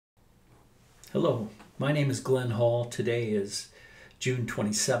Hello, my name is Glenn Hall. Today is June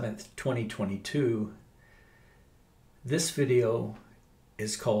 27th, 2022. This video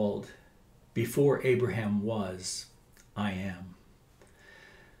is called Before Abraham Was, I Am.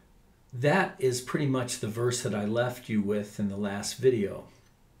 That is pretty much the verse that I left you with in the last video.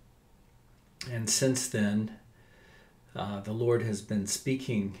 And since then, the Lord has been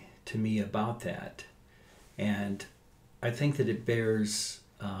speaking to me about that. And I think that it bears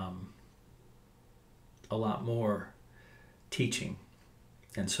a lot more teaching.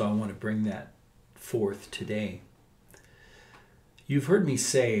 And so I want to bring that forth today. You've heard me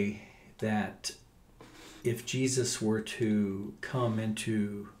say that if Jesus were to come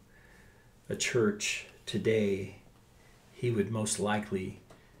into a church today, he would most likely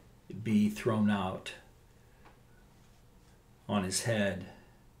be thrown out on his head,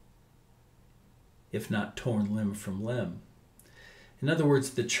 if not torn limb from limb. In other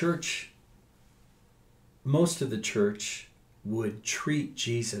words, the church, most of the church would treat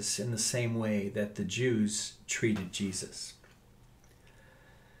Jesus in the same way that the Jews treated Jesus.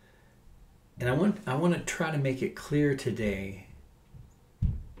 And I want to try to make it clear today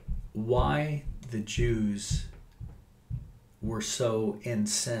why the Jews were so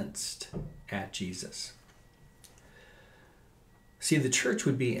incensed at Jesus. See, the church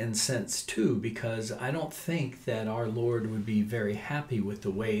would be incensed too, because I don't think that our Lord would be very happy with the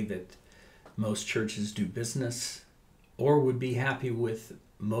way that most churches do business, or would be happy with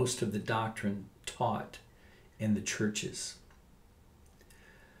most of the doctrine taught in the churches.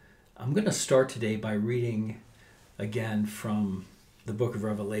 I'm going to start today by reading again from the book of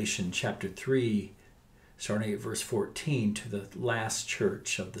Revelation, chapter 3, starting at verse 14, to the last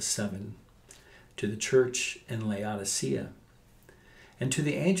church of the seven, to the church in Laodicea. And to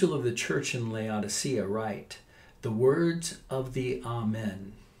the angel of the church in Laodicea write, the words of the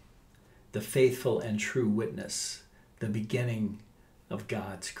Amen, the faithful and true witness, the beginning of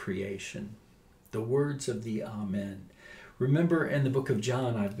God's creation. The words of the Amen. Remember in the book of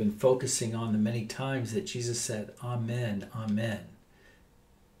John, I've been focusing on the many times that Jesus said, Amen, Amen,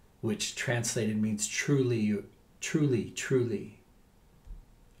 which translated means truly, truly, truly,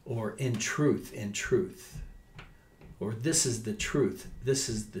 or in truth, or this is the truth, this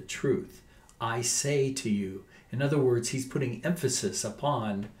is the truth, I say to you. In other words, he's putting emphasis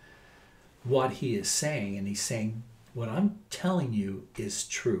upon what he is saying, and he's saying, what I'm telling you is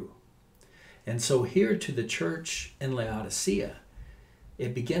true. And so here to the church in Laodicea,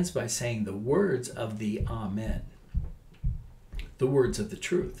 it begins by saying the words of the Amen, the words of the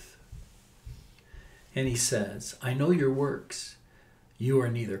truth. And he says, I know your works. You are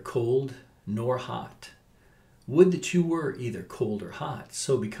neither cold nor hot. Would that you were either cold or hot.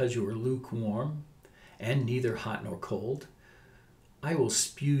 So because you are lukewarm and neither hot nor cold, I will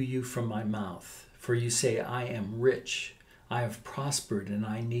spew you from my mouth. For you say, I am rich, I have prospered, and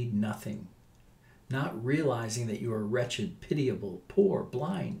I need nothing, not realizing that you are wretched, pitiable, poor,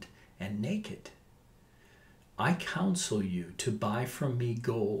 blind, and naked. I counsel you to buy from me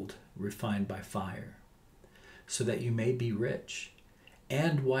gold refined by fire, so that you may be rich,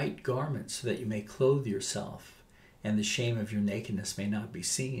 and white garments, so that you may clothe yourself, and the shame of your nakedness may not be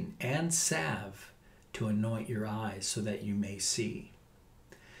seen, and salve to anoint your eyes, so that you may see.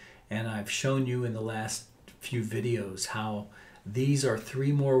 And I've shown you in the last few videos how these are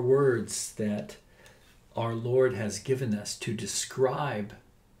three more words that our Lord has given us to describe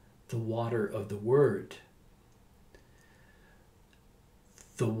the water of the Word.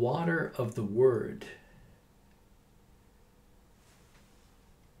 The water of the Word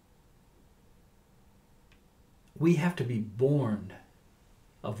we have to be born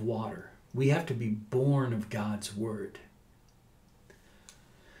of water. We have to be born of God's Word.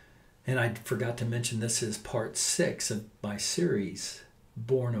 And I forgot to mention this is part 6 of my series,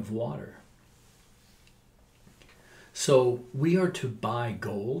 Born of Water. So we are to buy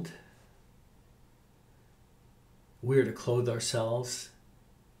gold. We are to clothe ourselves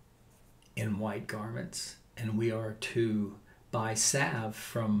in white garments. And we are to buy salve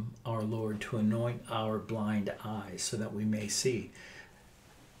from our Lord to anoint our blind eyes so that we may see.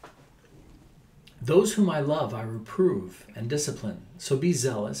 Those whom I love I reprove and discipline, so be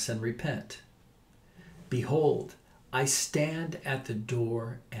zealous and repent. Behold, I stand at the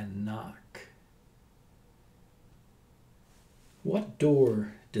door and knock. What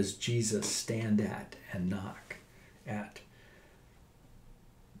door does Jesus stand at and knock at?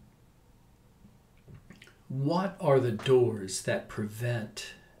 What are the doors that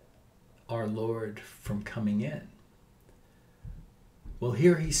prevent our Lord from coming in? Well,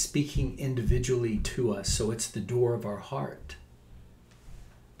 here he's speaking individually to us, so it's the door of our heart.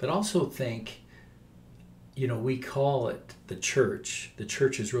 But also think, we call it the church. The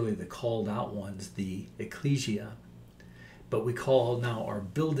church is really the called out ones, the ecclesia. But we call now our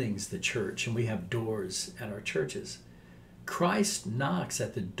buildings the church, and we have doors at our churches. Christ knocks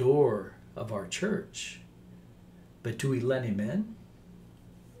at the door of our church, but do we let him in?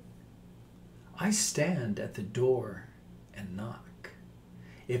 I stand at the door and knock.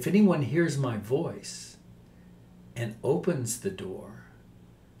 If anyone hears my voice and opens the door,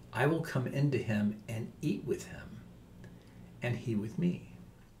 I will come into him and eat with him, and he with me.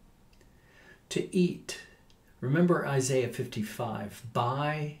 To eat. Remember Isaiah 55,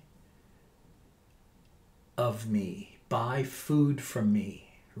 buy of me, buy food from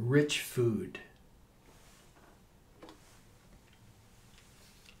me, rich food.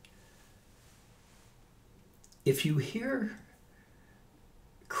 If you hear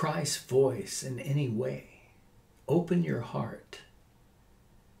Christ's voice in any way, open your heart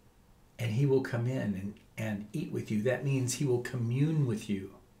and he will come in and eat with you. That means he will commune with you.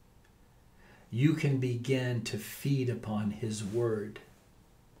 You can begin to feed upon his word.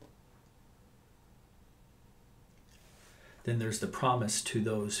 Then there's the promise to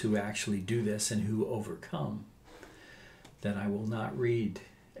those who actually do this and who overcome that I will not read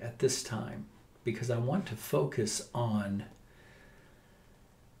at this time because I want to focus on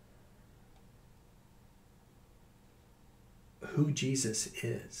who Jesus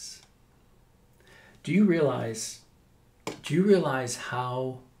is. Do you realize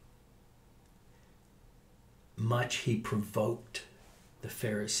how much he provoked the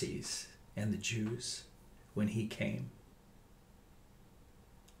Pharisees and the Jews when he came?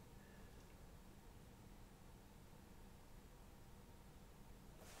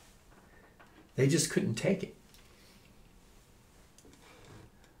 They just couldn't take it.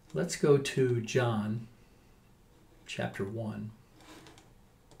 Let's go to John chapter 1.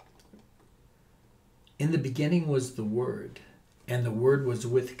 In the beginning was the Word, and the Word was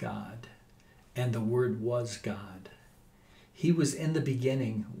with God, and the Word was God. He was in the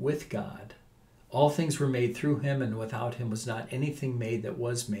beginning with God. All things were made through him, and without him was not anything made that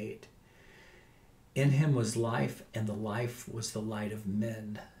was made. In him was life, and the life was the light of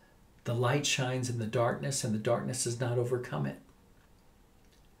men. The light shines in the darkness, and the darkness does not overcome it.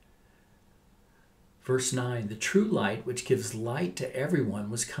 Verse 9, the true light, which gives light to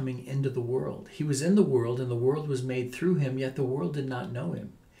everyone, was coming into the world. He was in the world, and the world was made through him, yet the world did not know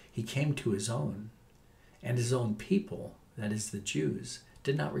him. He came to his own, and his own people, that is the Jews,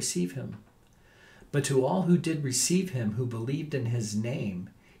 did not receive him. But to all who did receive him, who believed in his name,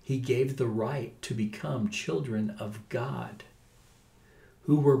 he gave the right to become children of God,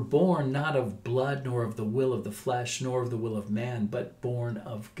 who were born not of blood, nor of the will of the flesh, nor of the will of man, but born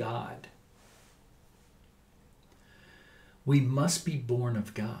of God. We must be born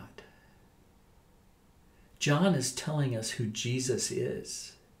of God. John is telling us who Jesus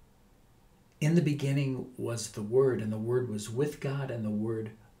is. In the beginning was the Word, and the Word was with God, and the Word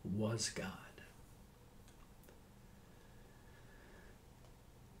was God.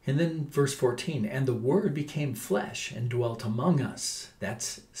 And then verse 14, and the Word became flesh and dwelt among us.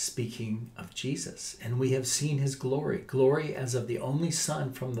 That's speaking of Jesus. And we have seen his glory, glory as of the only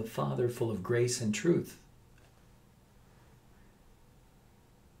Son from the Father, full of grace and truth.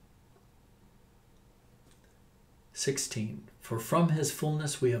 For from his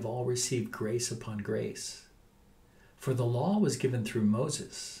fullness we have all received grace upon grace. For the law was given through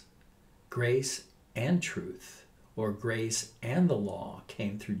Moses. Grace and truth, or grace and the law,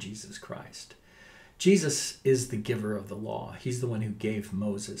 came through Jesus Christ. Jesus is the giver of the law. He's the one who gave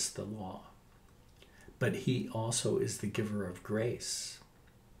Moses the law. But he also is the giver of grace.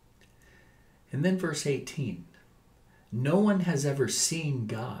 And then verse 18, no one has ever seen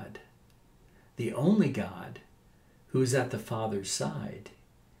God, the only God, who is at the Father's side.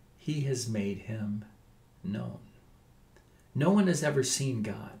 He has made him known. No one has ever seen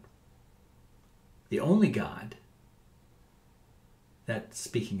God. The only God, that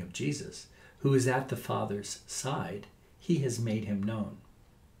speaking of Jesus, who is at the Father's side, he has made him known.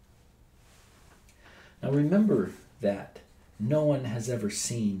 Now remember that no one has ever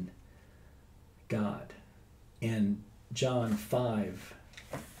seen God. In John 5,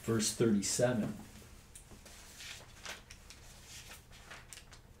 verse 37,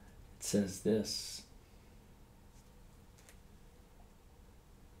 says this.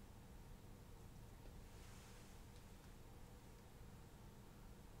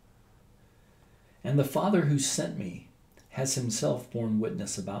 And the Father who sent me has himself borne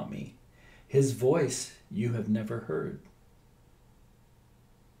witness about me. His voice you have never heard.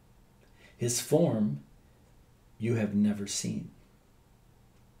 His form you have never seen.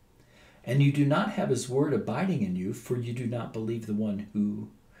 And you do not have his word abiding in you, for you do not believe the one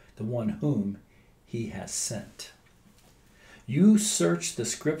whom he has sent. You search the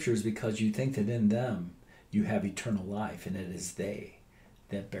scriptures because you think that in them you have eternal life, and it is they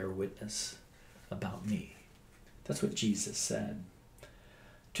that bear witness about me. That's what Jesus said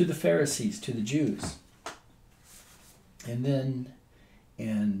to the Pharisees, to the Jews. And then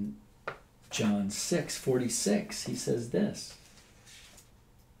in John 6:46, he says this.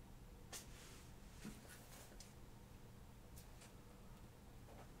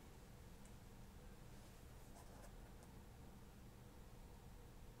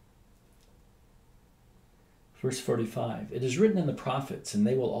 Verse 45, it is written in the prophets, and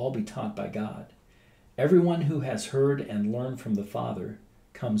they will all be taught by God. Everyone who has heard and learned from the Father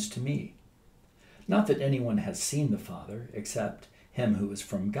comes to me. Not that anyone has seen the Father, except him who is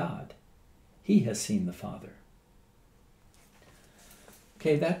from God. He has seen the Father.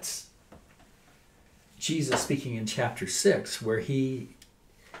 Okay, that's Jesus speaking in chapter 6, where he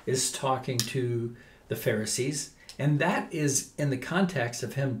is talking to the Pharisees. And that is in the context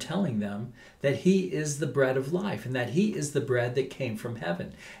of him telling them that he is the bread of life, and that he is the bread that came from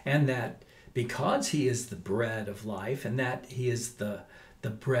heaven. And that because he is the bread of life, and that he is the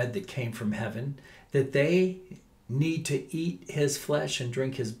bread that came from heaven, that they need to eat his flesh and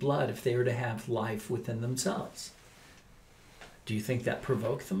drink his blood if they are to have life within themselves. Do you think that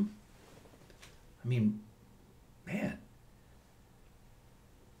provoked them? I mean, man.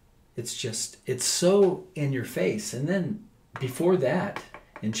 It's so in your face. And then before that,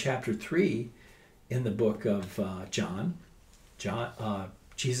 in chapter 3, in the book of John,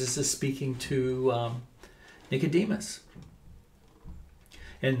 Jesus is speaking to Nicodemus.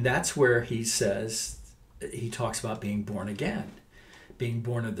 And that's where he talks about being born again, being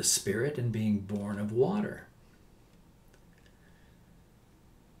born of the Spirit and being born of water.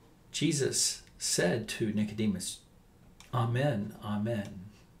 Jesus said to Nicodemus, Amen, amen.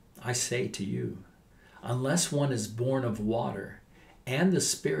 I say to you, unless one is born of water and the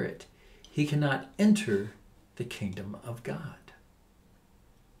Spirit, he cannot enter the kingdom of God.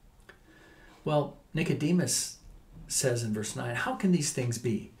 Well, Nicodemus says in verse 9, how can these things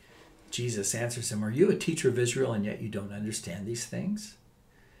be? Jesus answers him, are you a teacher of Israel and yet you don't understand these things?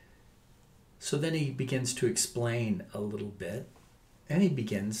 So then he begins to explain a little bit, and he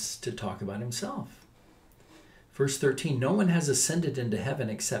begins to talk about himself. Verse 13, no one has ascended into heaven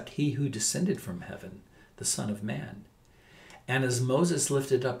except he who descended from heaven, the Son of Man. And as Moses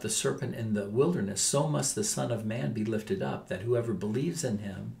lifted up the serpent in the wilderness, so must the Son of Man be lifted up, that whoever believes in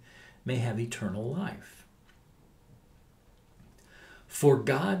him may have eternal life. For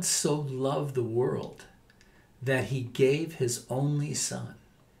God so loved the world that he gave his only Son.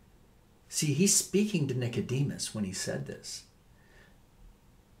 See, he's speaking to Nicodemus when he said this.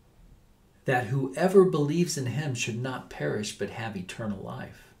 That whoever believes in him should not perish but have eternal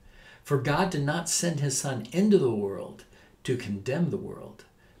life. For God did not send his Son into the world to condemn the world,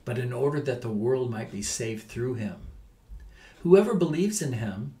 but in order that the world might be saved through him. Whoever believes in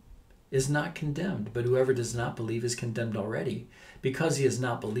him is not condemned, but whoever does not believe is condemned already, because he has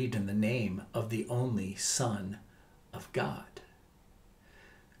not believed in the name of the only Son of God.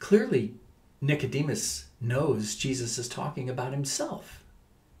 Clearly, Nicodemus knows Jesus is talking about himself.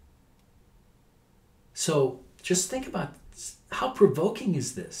 So just think about how provoking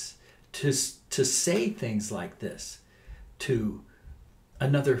is this to say things like this to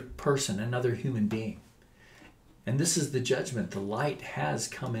another person, another human being. And this is the judgment. The light has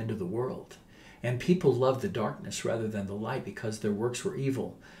come into the world, and people love the darkness rather than the light because their works were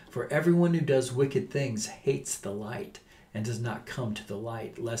evil. For everyone who does wicked things hates the light and does not come to the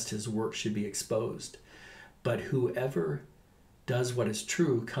light, lest his work should be exposed. But whoever does what is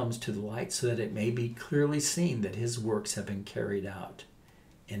true comes to the light, so that it may be clearly seen that his works have been carried out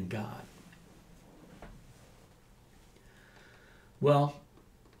in God. Well,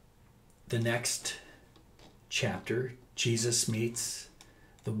 the next chapter, Jesus meets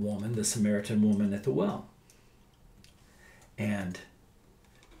the woman, the Samaritan woman at the well. And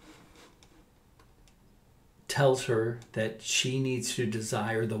tells her that she needs to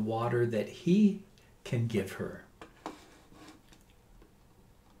desire the water that he can give her.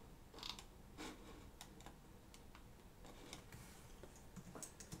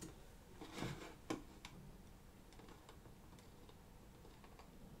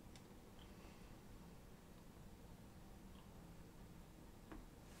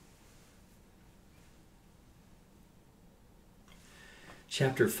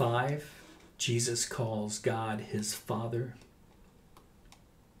 Chapter 5, Jesus calls God his Father.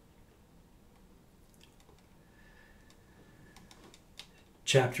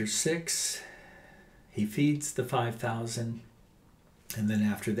 Chapter 6, he feeds the 5,000, and then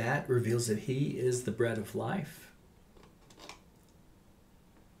after that reveals that he is the bread of life.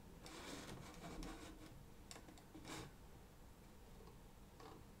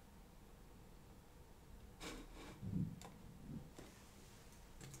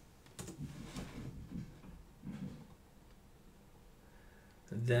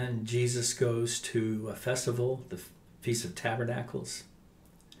 Then Jesus goes to a festival, the Feast of Tabernacles.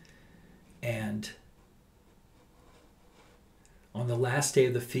 And on the last day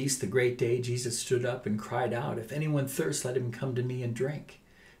of the feast, the great day, Jesus stood up and cried out, "If anyone thirsts, let him come to me and drink.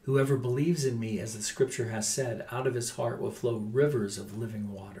 Whoever believes in me, as the scripture has said, out of his heart will flow rivers of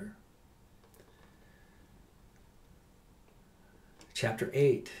living water." Chapter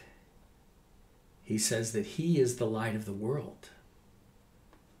 8, he says that he is the light of the world.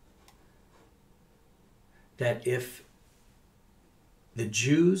 That if the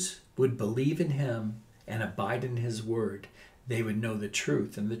Jews would believe in him and abide in his word, they would know the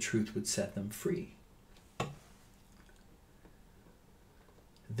truth, and the truth would set them free.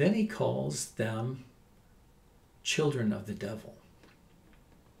 Then he calls them children of the devil.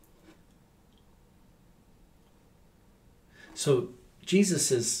 So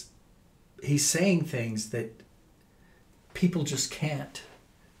Jesus he's saying things that people just can't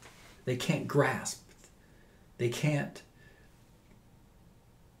grasp. They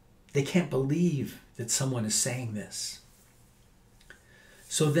can't believe that someone is saying this.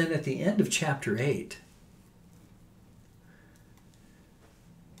 So then at the end of chapter 8,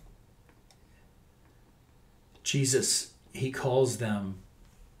 Jesus, he calls them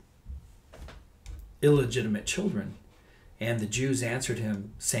illegitimate children. And the Jews answered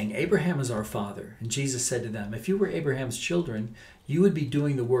him, saying, "Abraham is our father." And Jesus said to them, "If you were Abraham's children, you would be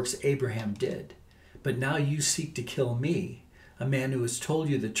doing the works Abraham did. But now you seek to kill me, a man who has told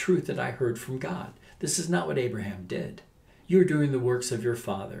you the truth that I heard from God. This is not what Abraham did. You are doing the works of your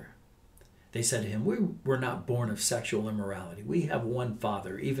father." They said to him, "We were not born of sexual immorality. We have one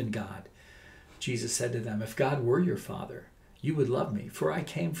Father, even God." Jesus said to them, "If God were your Father, you would love me, for I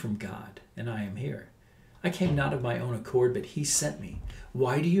came from God, and I am here. I came not of my own accord, but he sent me.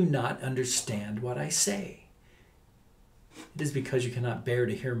 Why do you not understand what I say? It is because you cannot bear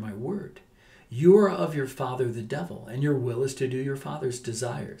to hear my word. You are of your father the devil, and your will is to do your father's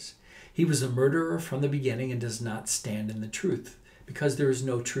desires. He was a murderer from the beginning and does not stand in the truth, because there is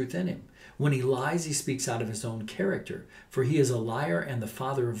no truth in him. When he lies, he speaks out of his own character, for he is a liar and the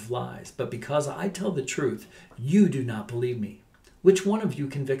father of lies. But because I tell the truth, you do not believe me. Which one of you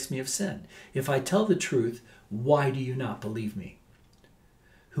convicts me of sin? If I tell the truth, why do you not believe me?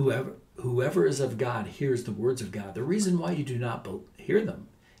 Whoever is of God hears the words of God. The reason why you do not hear them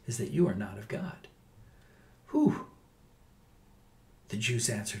is that you are not of God." Whew. The Jews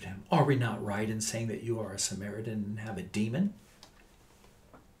answered him, "Are we not right in saying that you are a Samaritan and have a demon?"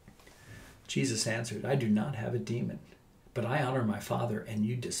 Jesus answered, "I do not have a demon, but I honor my Father, and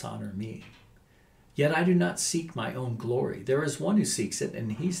you dishonor me. Yet I do not seek my own glory. There is one who seeks it,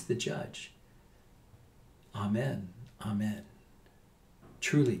 and he's the judge. Amen, amen.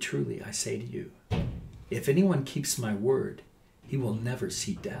 Truly, truly, I say to you, if anyone keeps my word, he will never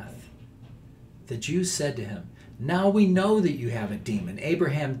see death." The Jews said to him, "Now we know that you have a demon.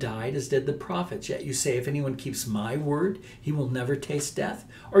 Abraham died, as did the prophets. Yet you say, if anyone keeps my word, he will never taste death.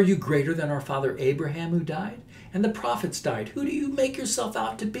 Are you greater than our father Abraham, who died? And the prophets died. Who do you make yourself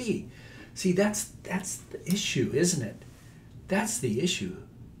out to be?" See, that's the issue, isn't it? That's the issue.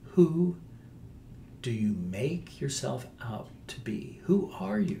 Who do you make yourself out to be? Who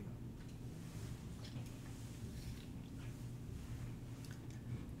are you?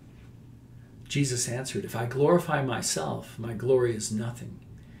 Jesus answered, "If I glorify myself, my glory is nothing.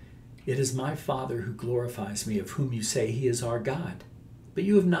 It is my Father who glorifies me, of whom you say he is our God. But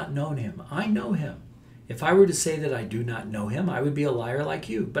you have not known him. I know him. If I were to say that I do not know him, I would be a liar like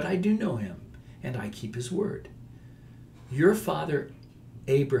you. But I do know him, and I keep his word. Your father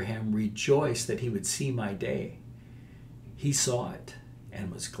Abraham rejoiced that he would see my day. He saw it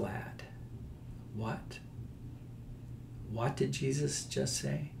and was glad." What? What did Jesus just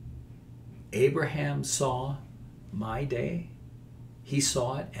say? Abraham saw my day. He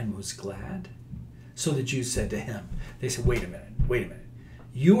saw it and was glad. So the Jews said to him, they said, wait a minute.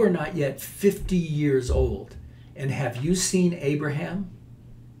 You are not yet 50 years old, and have you seen Abraham?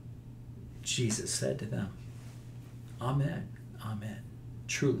 Jesus said to them, Amen, amen.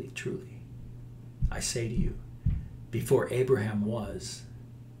 Truly, truly, I say to you, before Abraham was,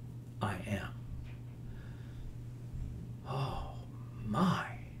 I am. Oh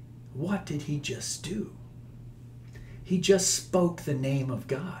my, what did he just do? He just spoke the name of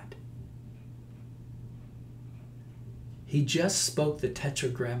God. He just spoke the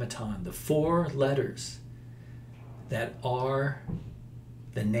tetragrammaton, the 4 letters that are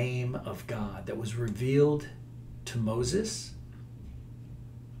the name of God that was revealed to Moses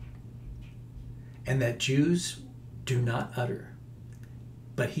and that Jews do not utter.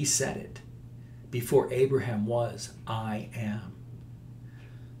 But he said it. Before Abraham was, I am.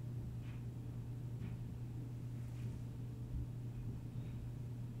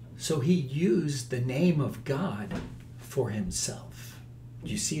 So he used the name of God for himself. Do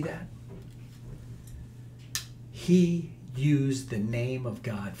you see that? He used the name of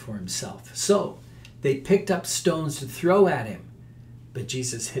God for himself. So they picked up stones to throw at him, but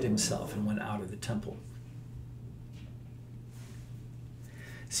Jesus hid himself and went out of the temple.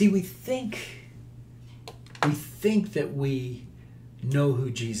 See, we think that we know who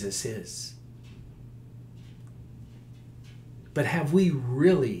Jesus is. But have we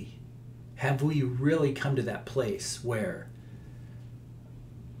really come to that place where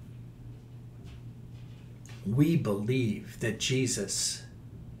we believe that Jesus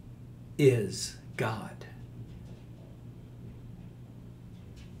is God?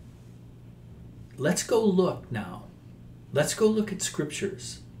 Let's go look now. Let's go look at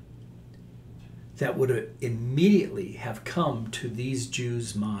scriptures that would immediately have come to these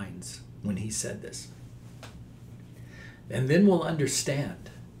Jews' minds when he said this. And then we'll understand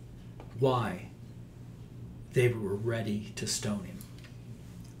why they were ready to stone him.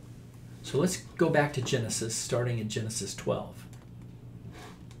 So let's go back to Genesis, starting at Genesis 12.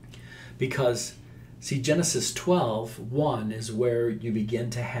 Because, see, Genesis 12:1 is where you begin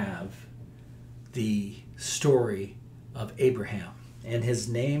to have the story of Abraham. And his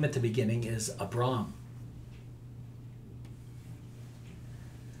name at the beginning is Abram.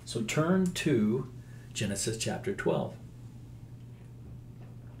 So turn to Genesis chapter 12.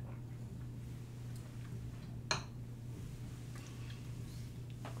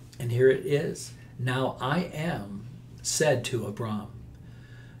 And here it is. Now I am said to Abram,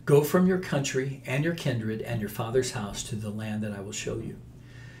 go from your country and your kindred and your father's house to the land that I will show you.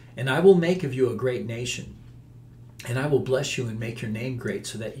 And I will make of you a great nation. And I will bless you and make your name great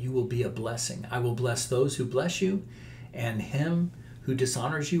so that you will be a blessing. I will bless those who bless you, and him who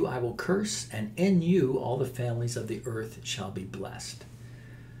dishonors you I will curse, and in you all the families of the earth shall be blessed.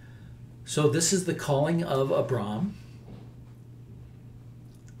 So this is the calling of Abram.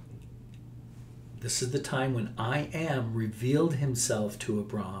 This is the time when I am revealed himself to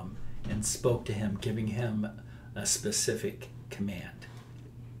Abram and spoke to him, giving him a specific command.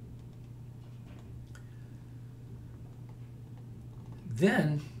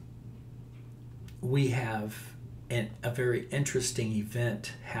 Then we have a very interesting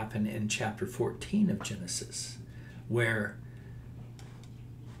event happen in chapter 14 of Genesis, where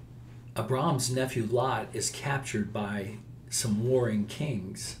Abram's nephew Lot is captured by some warring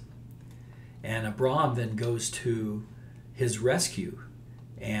kings. And Abram then goes to his rescue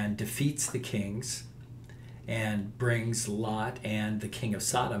and defeats the kings and brings Lot and the king of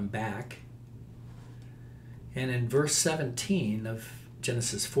Sodom back. And in verse 17 of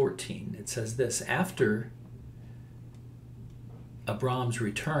Genesis 14, it says this: after Abram's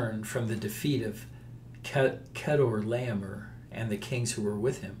return from the defeat of Kedorlaomer and the kings who were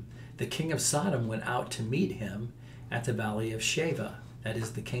with him, the king of Sodom went out to meet him at the valley of Sheva, that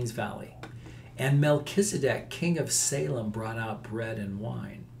is the king's valley. And Melchizedek, king of Salem, brought out bread and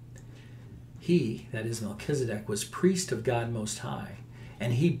wine. He, that is Melchizedek, was priest of God Most High,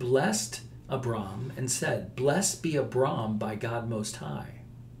 and he blessed Abram and said, blessed be Abram by God Most High,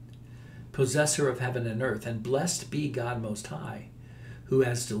 possessor of heaven and earth, and blessed be God Most High, who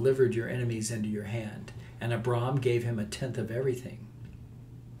has delivered your enemies into your hand. And Abram gave him a tenth of everything.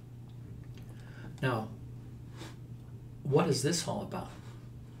 Now, what is this all about?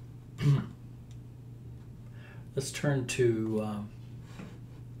 Let's turn to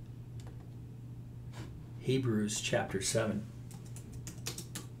Hebrews chapter 7.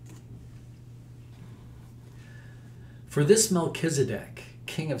 For this Melchizedek,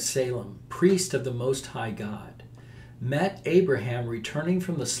 king of Salem, priest of the Most High God, met Abraham returning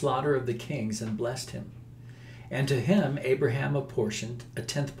from the slaughter of the kings and blessed him. And to him Abraham apportioned a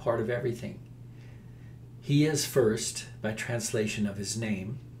tenth part of everything. He is first, by translation of his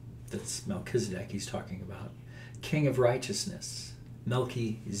name, that's Melchizedek he's talking about, king of righteousness,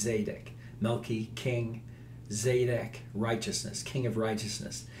 Melchizedek, king, Zadok, righteousness, king of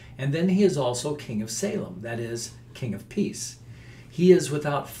righteousness. And then he is also king of Salem, that is, king of peace. He is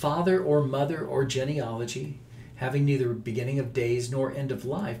without father or mother or genealogy, having neither beginning of days nor end of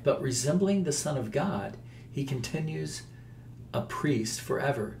life, but resembling the Son of God he continues, a priest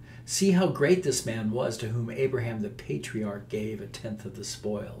forever. See how great this man was, to whom Abraham the patriarch gave a tenth of the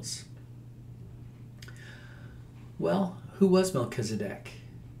spoils. Well, who was Melchizedek?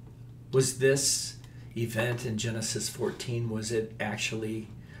 Was this event in Genesis 14, was it actually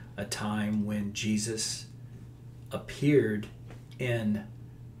a time when Jesus appeared in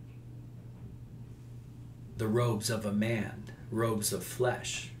the robes of a man, robes of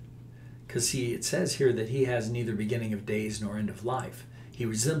flesh? Because it says here that he has neither beginning of days nor end of life. He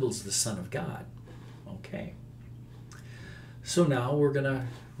resembles the Son of God. Okay. So now we're gonna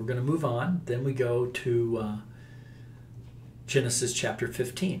move on. Then we go to Genesis chapter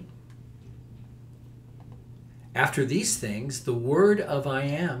 15. After these things, the word of I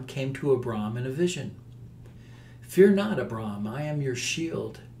am came to Abram in a vision. Fear not, Abram, I am your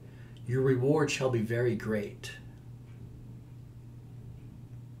shield. Your reward shall be very great.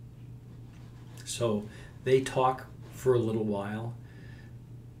 So they talk for a little while.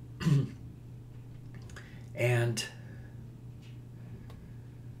 And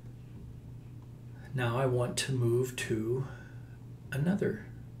now I want to move to another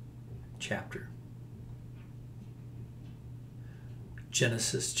chapter.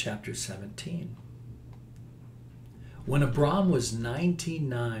 Genesis chapter 17. When Abram was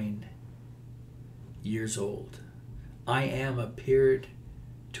 99 years old, I am appeared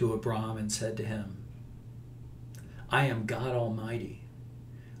to Abram and said to him, I am God Almighty.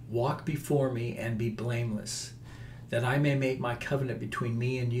 Walk before me and be blameless, that I may make my covenant between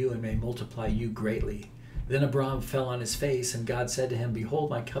me and you and may multiply you greatly. Then Abram fell on his face, and God said to him, Behold,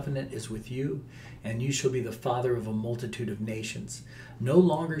 my covenant is with you, and you shall be the father of a multitude of nations. No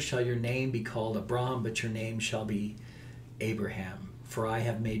longer shall your name be called Abram, but your name shall be Abraham, for I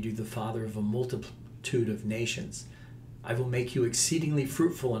have made you the father of a multitude of nations. I will make you exceedingly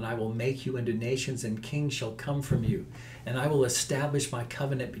fruitful, and I will make you into nations, and kings shall come from you. And I will establish my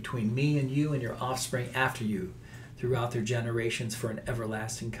covenant between me and you and your offspring after you, throughout their generations, for an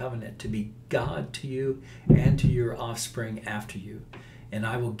everlasting covenant, to be God to you and to your offspring after you. And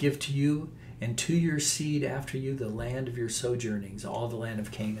I will give to you and to your seed after you the land of your sojournings, all the land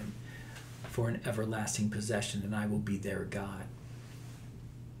of Canaan, for an everlasting possession, and I will be their God.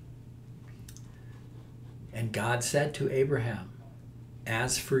 And God said to Abraham,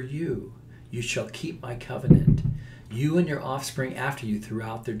 As for you, you shall keep my covenant, you and your offspring after you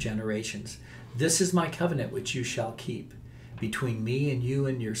throughout their generations. This is my covenant which you shall keep between me and you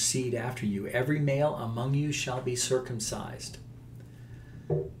and your seed after you. Every male among you shall be circumcised.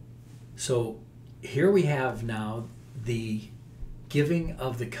 So here we have now the giving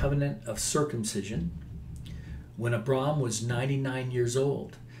of the covenant of circumcision when Abram was 99 years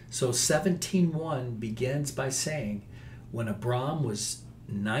old. So 17:1 begins by saying, when Abram was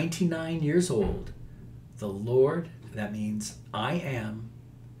 99 years old, the Lord, that means I am,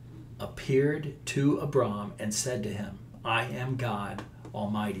 appeared to Abram and said to him, I am God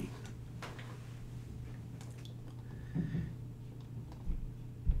Almighty.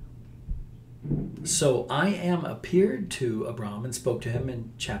 So I am appeared to Abram and spoke to him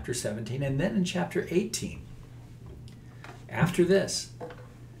in chapter 17, and then in chapter 18. After this,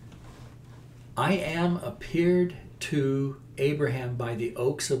 I am appeared to Abraham by the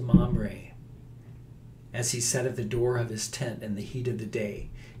oaks of Mamre, as he sat at the door of his tent in the heat of the day.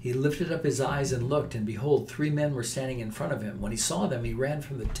 He lifted up his eyes and looked, and behold, 3 men were standing in front of him. When he saw them, he ran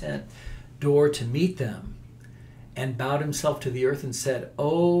from the tent door to meet them, and bowed himself to the earth and said,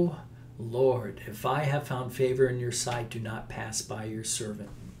 O Lord, if I have found favor in your sight, do not pass by your servant.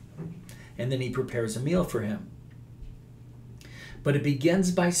 And then he prepares a meal for him. But it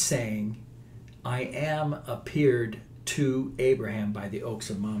begins by saying, I am appeared to Abraham by the oaks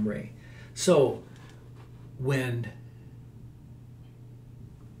of Mamre. So when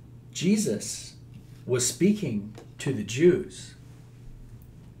Jesus was speaking to the Jews,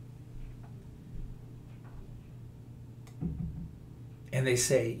 and they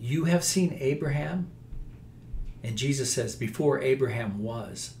say, you have seen Abraham? And Jesus says, before Abraham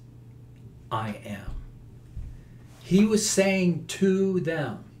was, I am. He was saying to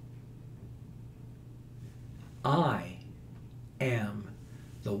them, I am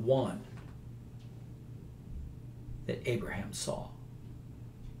the one that Abraham saw.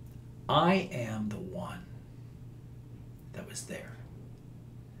 I am the one that was there.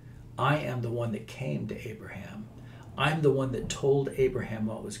 I am the one that came to Abraham. I'm the one that told Abraham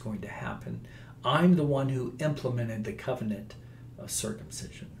what was going to happen. I'm the one who implemented the covenant of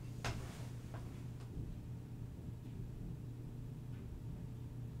circumcision.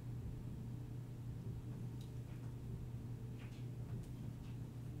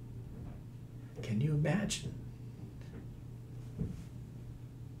 Can you imagine?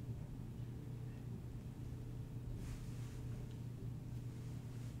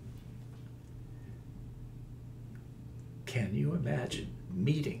 Can you imagine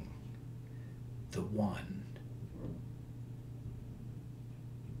meeting the one,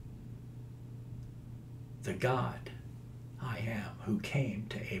 the God I am, who came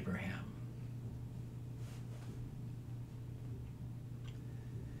to Abraham?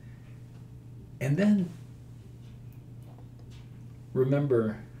 And then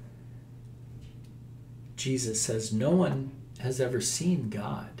remember, Jesus says, no one has ever seen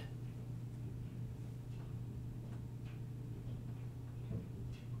God.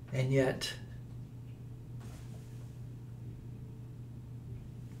 And yet,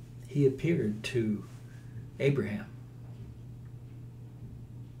 he appeared to Abraham.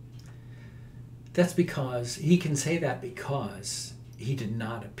 That's because, he can say that because he did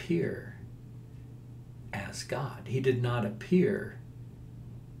not appear as God. He did not appear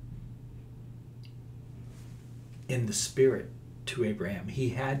in the spirit to Abraham.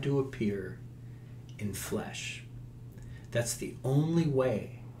 He had to appear in flesh. That's the only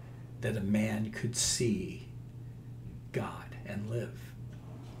way that a man could see God and live.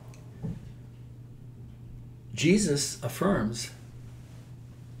 Jesus affirms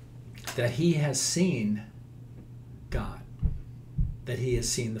that he has seen God, that he has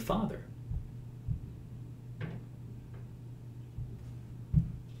seen the Father.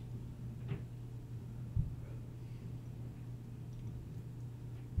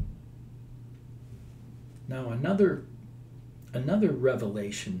 Now another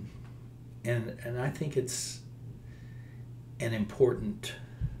revelation, and I think it's an important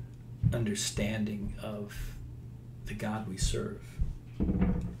understanding of the God we serve.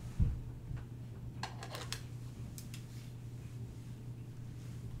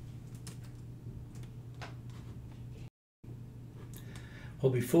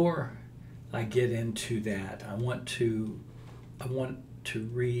 Well, before I get into that, I want to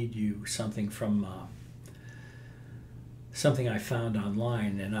read you something from something I found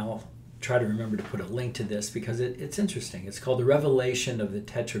online, and I'll try to remember to put a link to this because it's interesting. It's called The Revelation of the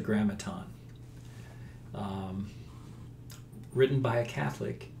Tetragrammaton, written by a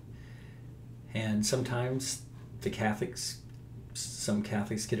Catholic. And sometimes some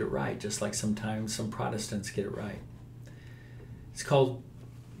Catholics get it right, just like sometimes some Protestants get it right. It's called,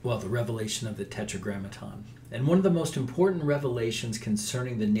 well, The Revelation of the Tetragrammaton. And one of the most important revelations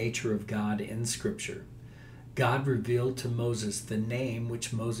concerning the nature of God in Scripture, God revealed to Moses the name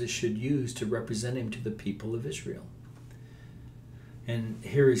which Moses should use to represent him to the people of Israel. And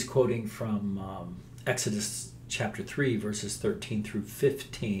here he's quoting from Exodus chapter 3, verses 13 through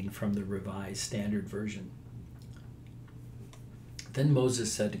 15 from the Revised Standard Version. Then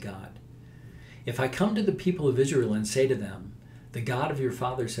Moses said to God, "If I come to the people of Israel and say to them, 'The God of your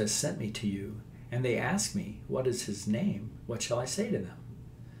fathers has sent me to you,' and they ask me, 'What is his name?' what shall I say to them?"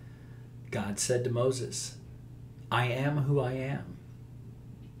 God said to Moses, "I am who I am."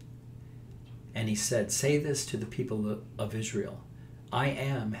 And he said, "Say this to the people of Israel, 'I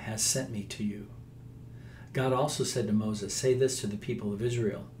am has sent me to you.'" God also said to Moses, "Say this to the people of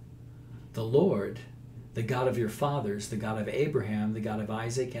Israel, 'The Lord, the God of your fathers, the God of Abraham, the God of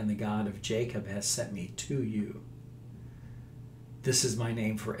Isaac, and the God of Jacob has sent me to you. This is my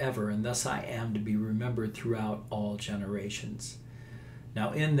name forever, and thus I am to be remembered throughout all generations."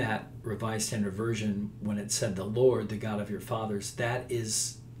 Now in that Revised Standard Version, when it said the Lord, the God of your fathers, that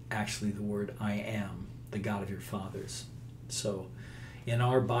is actually the word I am, the God of your fathers. So in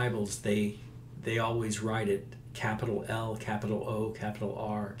our Bibles, they always write it capital L, capital O, capital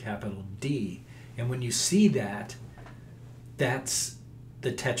R, capital D. And when you see that, that's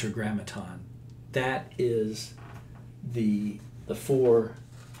the Tetragrammaton. That is the four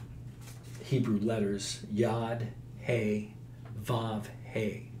Hebrew letters, Yod, He, Vav,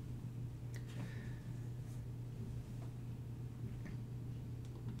 He.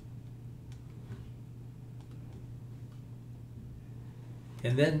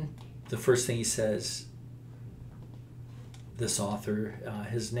 And then the first thing he says, this author,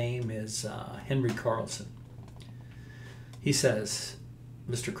 his name is Henry Carlson. He says,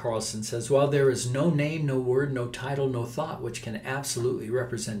 Mr. Carlson says, "While there is no name, no word, no title, no thought which can absolutely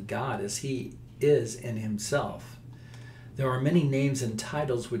represent God as he is in himself, there are many names and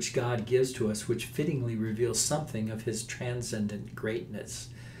titles which God gives to us which fittingly reveal something of his transcendent greatness.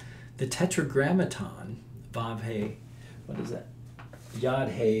 The Tetragrammaton, Vav He, what is that? Yod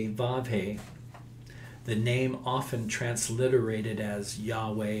He, Vav He, the name often transliterated as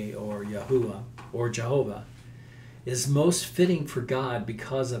Yahweh or Yahuwah or Jehovah, is most fitting for God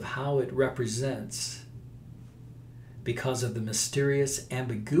because of how it represents, because of the mysterious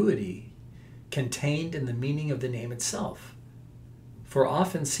ambiguity contained in the meaning of the name itself. For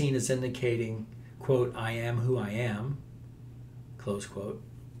often seen as indicating, quote, I am who I am, close quote,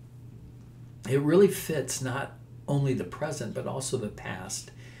 it really fits not only the present but also the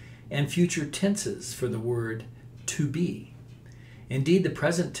past and future tenses for the word to be. Indeed, the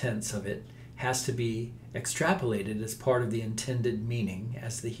present tense of it has to be extrapolated as part of the intended meaning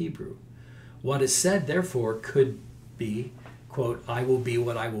as the Hebrew. What is said, therefore, could be, quote, I will be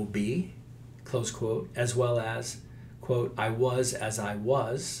what I will be, close quote, as well as, quote, I was as I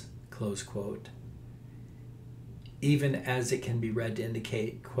was, close quote, even as it can be read to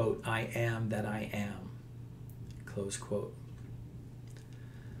indicate, quote, I am that I am, close quote.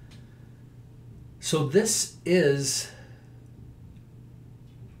 So this is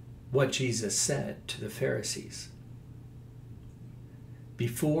what Jesus said to the Pharisees.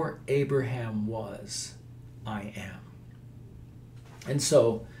 Before Abraham was, I am. And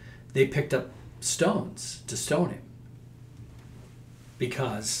so they picked up stones to stone him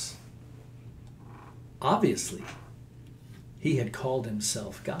because obviously he had called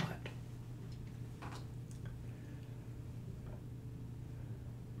himself God.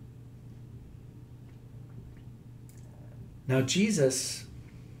 Now Jesus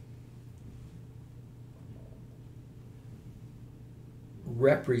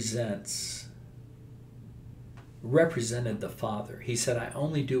represented the Father. He said, I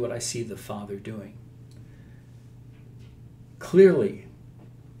only do what I see the Father doing. Clearly,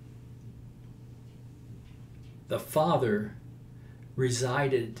 the Father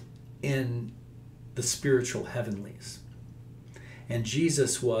resided in the spiritual heavenlies, and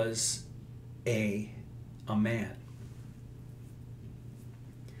Jesus was a man.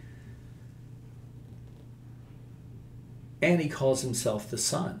 And he calls himself the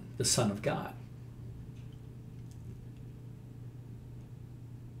Son of God.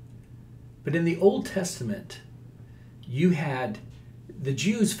 But in the Old Testament, the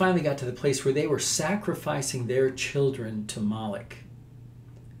Jews finally got to the place where they were sacrificing their children to Moloch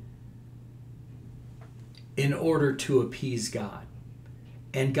in order to appease God.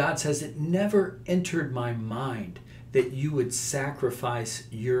 And God says, it never entered my mind that you would sacrifice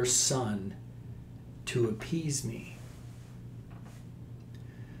your son to appease me.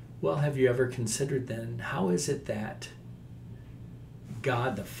 Well, have you ever considered then, how is it that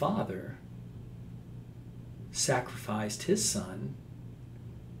God the Father sacrificed his son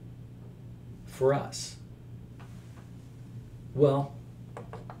for us? Well,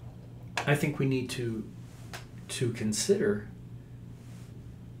 I think we need to consider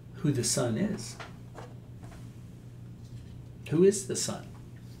who the Son is. Who is the Son?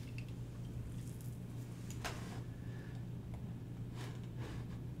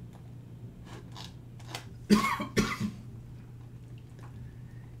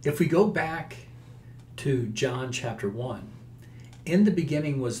 If we go back to John chapter 1, in the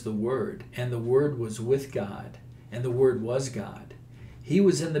beginning was the Word, and the Word was with God, and the Word was God. He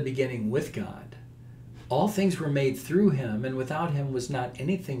was in the beginning with God. All things were made through him, and without him was not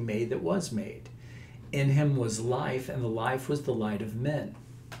anything made that was made. In him was life, and the life was the light of men.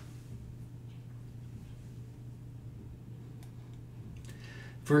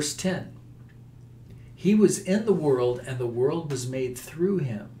 Verse 10. He was in the world, and the world was made through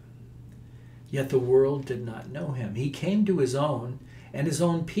him. Yet the world did not know him. He came to his own, and his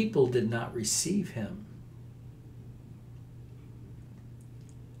own people did not receive him.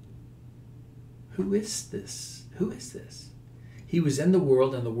 Who is this? Who is this? He was in the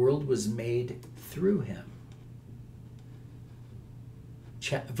world, and the world was made through him.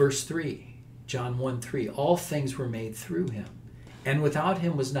 Verse 3, John 1:3. All things were made through him, and without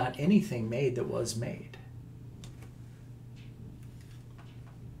him was not anything made that was made.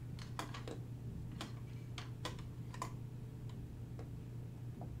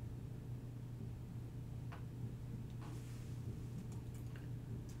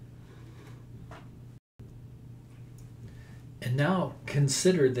 And now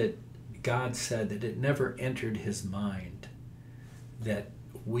consider that God said that it never entered his mind that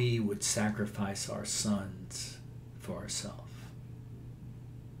we would sacrifice our sons for ourselves.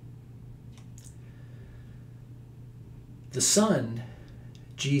 The Son,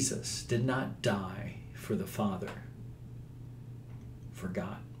 Jesus, did not die for the Father, for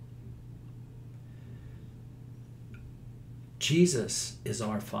God. Jesus is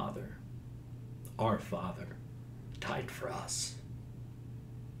our Father died for us.